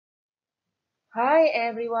Hi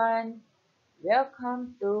everyone,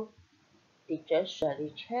 welcome to Teacher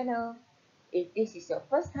Shirley channel. If this is your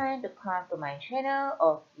first time to come to my channel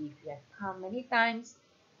or if you have come many times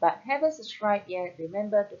but haven't subscribed yet,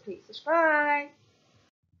 remember to click subscribe.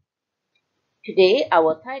 Today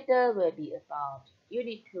our title will be about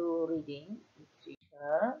Unit 2 Reading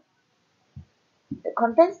Literature. The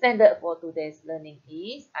content standard for today's learning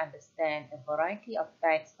is understand a variety of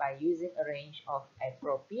texts by using a range of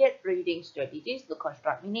appropriate reading strategies to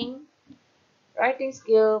construct meaning. Writing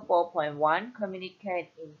skill 4.1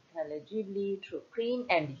 Communicate intelligibly through print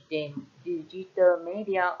and digital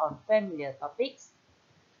media on familiar topics.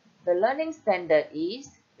 The learning standard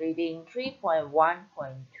is Reading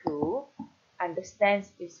 3.1.2 Understand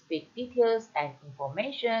specific details and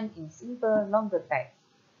information in simple longer text.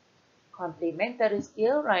 Complementary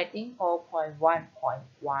skill Writing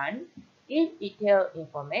 4.1.1 Give detailed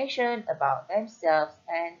information about themselves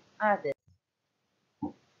and others.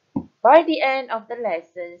 By the end of the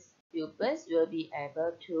lessons, pupils will be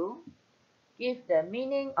able to give the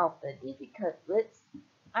meaning of the difficult words,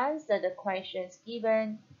 answer the questions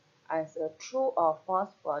given, answer true or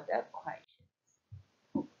false for the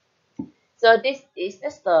questions. So this is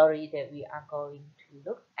the story that we are going to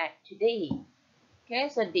look at today. Okay,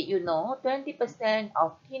 so did you know 20%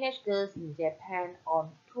 of teenage girls in Japan own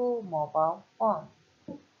two mobile phones?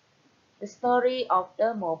 The story of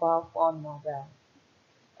the mobile phone novel.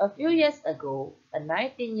 A few years ago, a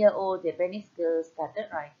 19-year-old Japanese girl started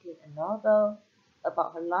writing a novel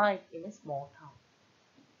about her life in a small town.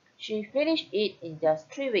 She finished it in just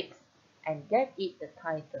 3 weeks and gave it the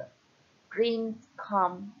title Dreams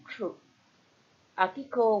Come True.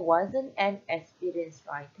 Akiko wasn't an experienced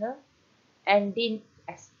writer and didn't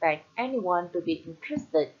expect anyone to be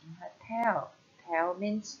interested in her tale. Tale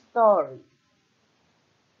means story.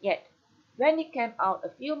 Yet, when it came out a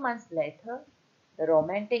few months later, the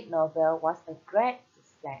romantic novel was a great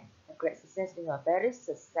success. A great success means very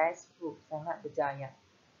successful, sangat berjaya.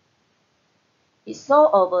 It sold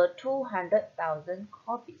over 200,000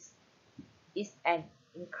 copies. It's an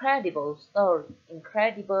incredible story.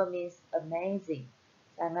 Incredible means amazing.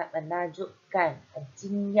 Sangat menakjubkan,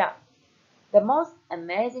惊讶. The most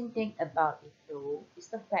amazing thing about it though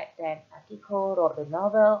is the fact that Akiko wrote the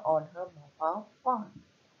novel on her mobile phone.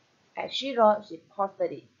 As she wrote, she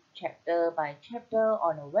posted it chapter by chapter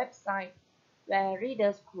on a website where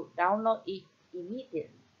readers could download it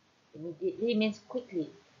immediately. Immediately means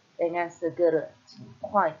quickly, dengan segera,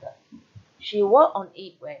 快的. She worked on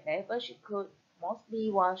it whenever she could,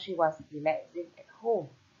 mostly while she was relaxing at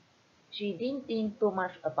home. She didn't think too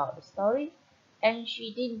much about the story, and she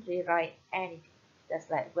didn't rewrite anything, just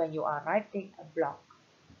like when you are writing a blog.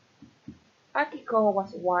 Akiko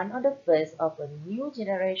was one of the first of a new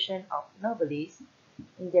generation of novelists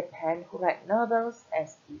in Japan who write novels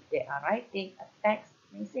as if they are writing a text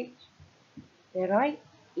message. They write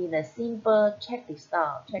in a simple chatty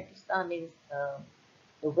style. Chatty style means the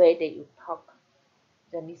way that you talk,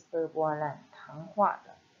 jenis perbualan, 谈话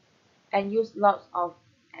的, and use lots of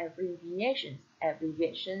abbreviations.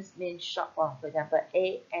 Abbreviations means short form. For example,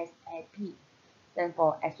 ASAP stands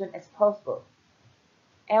for as soon as possible.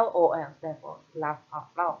 LOL stands for laugh out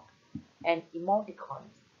loud, and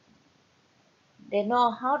emoticons. They know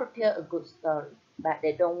how to tell a good story, but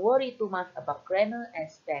they don't worry too much about grammar and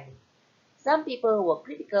spelling. Some people were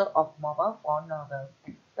critical of mobile phone novels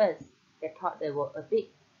at first. They thought they were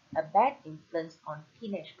a bad influence on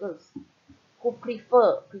teenage girls who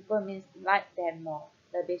prefer means like them more,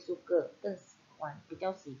 lebih suka, 更喜欢, 比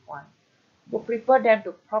较喜欢, who prefer them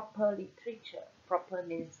to proper literature. Proper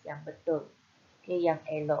means yang betul, okay, yang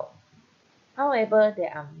elok. However, they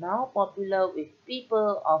are now popular with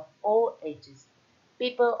people of all ages.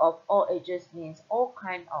 People of all ages means all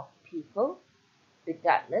kind of people,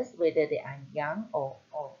 regardless whether they are young or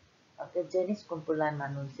old. Okay, jenis kumpulan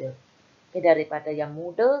manusia. Okay, daripada yang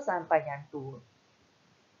muda sampai yang tua.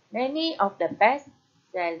 Many of the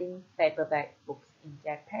best-selling paperback books in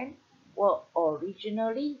Japan were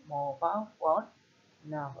originally mobile phone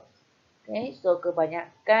novels. Okay, so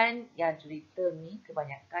kebanyakan yang cerita ni,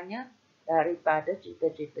 kebanyakannya daripada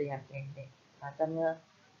cerita-cerita yang pendek. Macamnya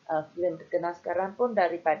filem terkenal sekarang pun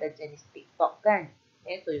daripada jenis TikTok kan.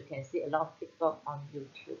 Okay, so you can see a lot of TikTok on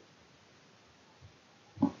YouTube.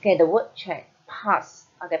 Okay, the word chat,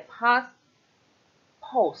 pass. Okay, pass,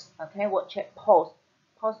 post. Okay, word chat, post.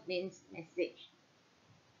 Post means message.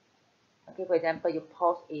 Okay, for example, you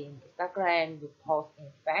post in Instagram, you post in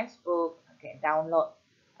Facebook. Okay, download.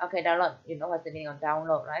 Okay, download. You know what's the meaning of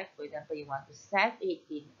download, right? For example, you want to save it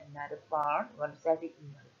in another file. You want to save it in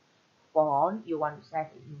your phone. You want to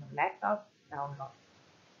save it in your laptop. Download.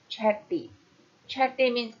 Chatty.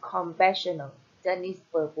 Chatting means conventional， 真的是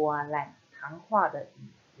白话来谈话的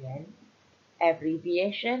语言。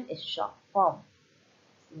Abbreviation is short form，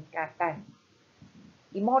 singkatan.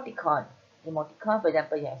 Emoticon. Emoticon, for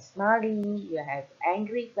example, you have smiley, you have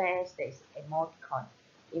angry face, there is emoticon.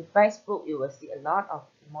 In Facebook, you will see a lot of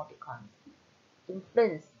emoticons.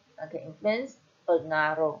 Influence. Okay, influence,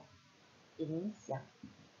 pengaruh, 影响.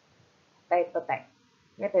 Paperback.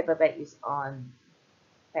 Yeah, paperback is on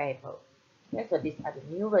paper. Okay, so these are the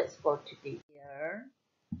new words for today. Here.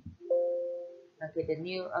 Okay,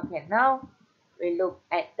 okay, now we look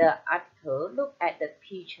at the article, look at the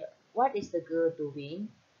picture. What is the girl doing?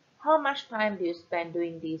 How much time do you spend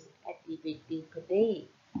doing this activity per day?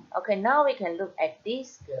 Okay, now we can look at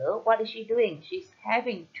this girl. What is she doing? She's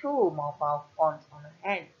having two mobile phones on her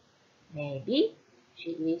hand. Maybe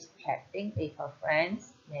she is chatting with her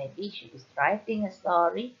friends. Maybe she is writing a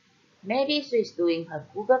story. Maybe she is doing her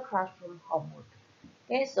Google Classroom homework.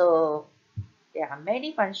 Okay, so there are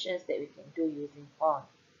many functions that we can do using phone.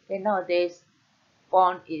 Okay, nowadays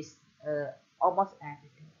phone is almost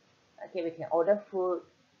everything. Okay, we can order food,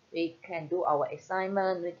 we can do our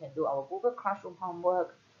assignment, we can do our Google Classroom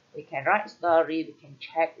homework, we can write story, we can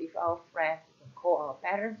chat with our friends, we can call our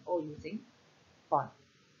parents all using phone.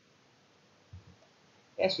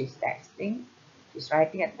 Okay, she's texting, she's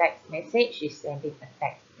writing a text message, she's sending a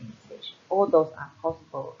text message. All those are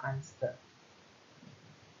possible answers.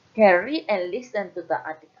 Okay, read and listen to the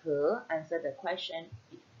article, answer the question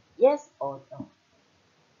yes or no.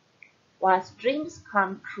 What dreams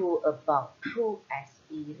come true about true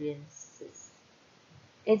experiences?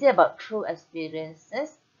 Is it about true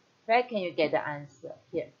experiences? Where can you get the answer?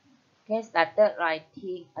 Here. Okay, started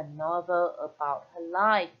writing a novel about her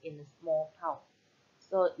life in a small town.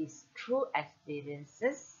 So it's true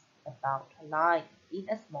experiences about her life in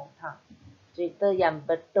a small town. Cerita yang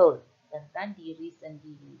betul tentang diri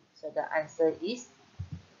sendiri. So the answer is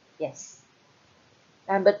yes.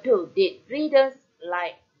 Number 2, did readers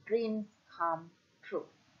like dreams come true?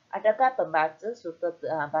 Adakah pembaca suka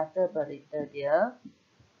baca berita dia?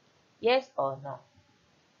 Yes or no?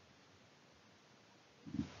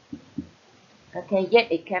 Okay,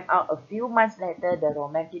 yet it came out a few months later. The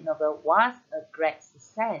romantic novel was a great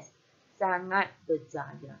success. Sangat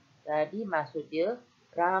berjaya. Jadi maksud dia,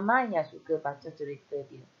 ramai yang suka baca cerita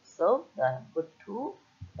dia. So, number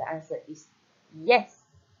 2, the answer is yes.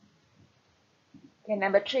 Okay,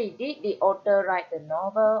 number 3, did the author write the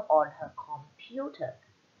novel on her computer?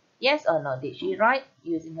 Yes or no? Did she write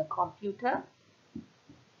using her computer?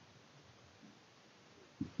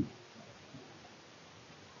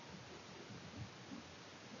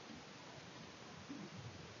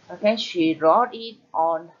 Okay, she wrote it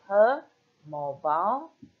on her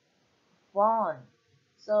mobile phone.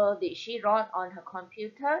 So did she write on her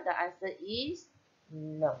computer? The answer is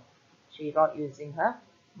no. She wrote using her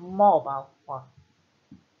mobile phone.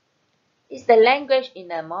 Is the language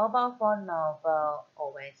in a mobile phone novel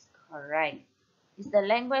always correct? Is the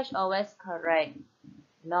language always correct?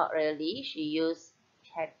 Not really. She used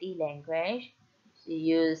chatty language. She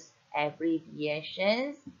used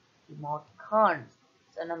abbreviations, emoticons.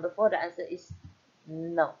 So number 4, the answer is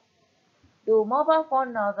no. Do mobile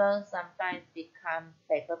phone novels sometimes become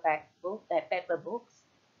paper books?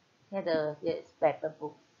 Here it's paper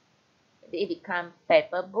books. They become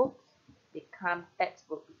paper books, become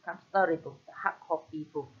textbook, become storybook, the hard copy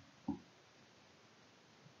book.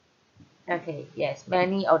 Okay, yes,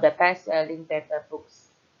 many of the best-selling paperback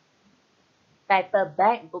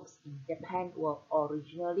books in Japan were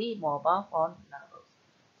originally mobile phone novels.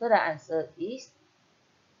 So the answer is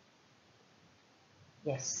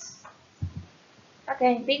yes.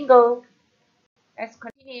 Okay, bingo. Let's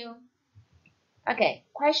continue. Okay,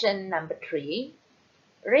 question number 3.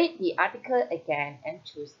 Read the article again and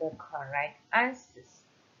choose the correct answers.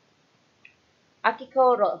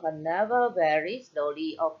 Akiko wrote her novel very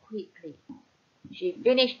slowly or quickly. She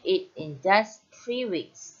finished it in just 3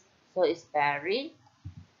 weeks. So it's very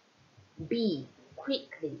B.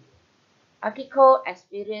 Quickly. Akiko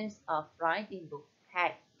experience of writing books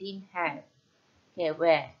didn't have. Okay,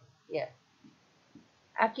 where? Here.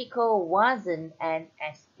 Akiko wasn't an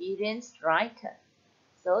experienced writer.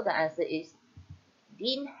 So the answer is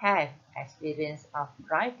didn't have experience of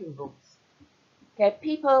writing books. Okay,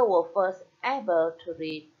 people were first able to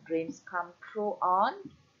read dreams come true on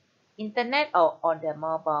internet or on their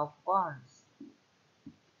mobile phones.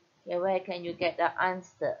 Okay, where can you get the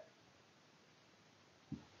answer?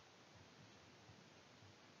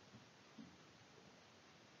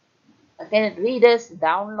 Okay, readers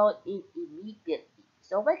download it immediately.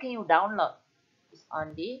 So where can you download? It's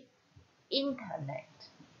on the internet.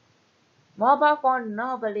 Mobile phone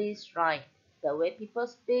novelists write the way people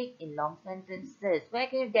speak in long sentences. Where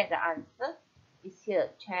can you get the answer? It's here.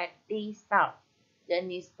 Chat D start.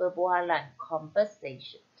 Jenis perbualan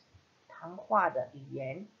conversation. 谈话的语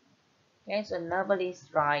言. Okay, so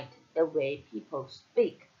novelists write the way people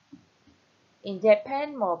speak. In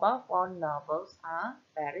Japan, mobile phone novels are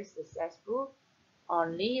very successful,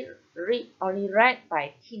 only read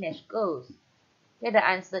by teenage girls. Okay, the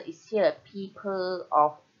answer is here, people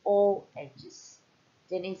of all ages.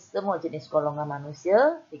 Semua jenis golongan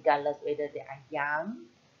manusia, regardless whether they are young,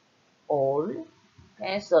 old.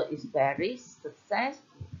 Okay, so it's very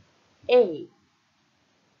successful. A.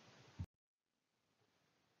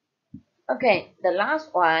 Okay, the last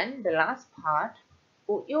one, the last part.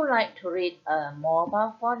 Would you like to read a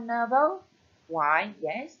mobile phone novel? Why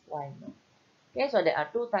yes, why no? Okay, so there are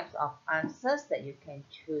two types of answers that you can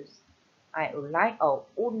choose. I would like or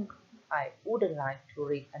I wouldn't like to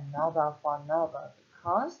read a mobile phone novel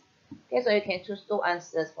because. Okay, so you can choose two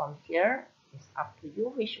answers from here. It's up to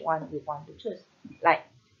you which one you want to choose. Like,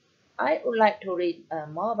 I would like to read a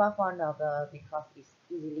mobile phone novel because it's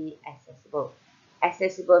easily accessible.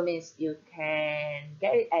 Accessible means you can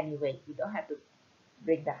get it anyway. You don't have to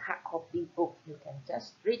bring the hard copy book. You can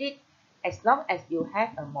just read it as long as you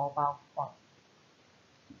have a mobile phone.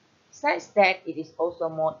 Besides that, it is also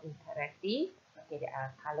more interactive. Okay, they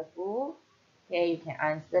are colorful. Okay, you can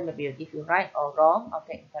answer, maybe you give you right or wrong.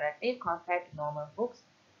 Okay, interactive compared to normal books.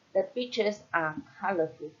 The pictures are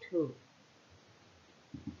colorful too.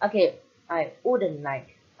 Okay, I wouldn't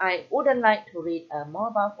like to read a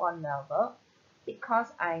mobile phone novel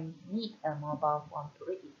because I need a mobile phone to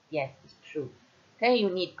read it. Yes, it's true. Okay, you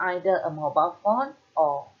need either a mobile phone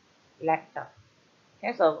or laptop.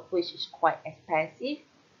 Okay, so which is quite expensive.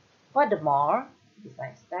 Furthermore,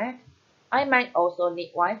 besides that, I might also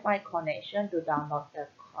need Wi-Fi connection to download the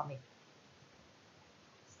comic.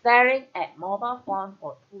 Staring at mobile phone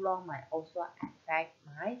for too long might also affect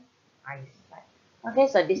my eyesight. Okay,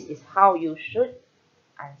 so this is how you should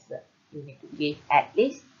answer. You need to give at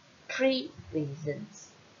least 3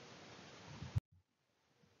 reasons.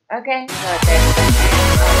 Okay, so that's the end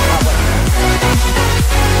of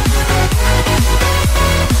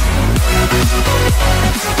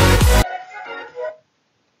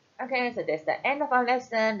Okay, so that's the end of our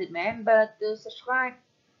lesson. Remember to subscribe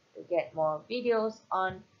to get more videos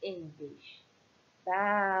on English.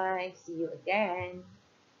 Bye. See you again.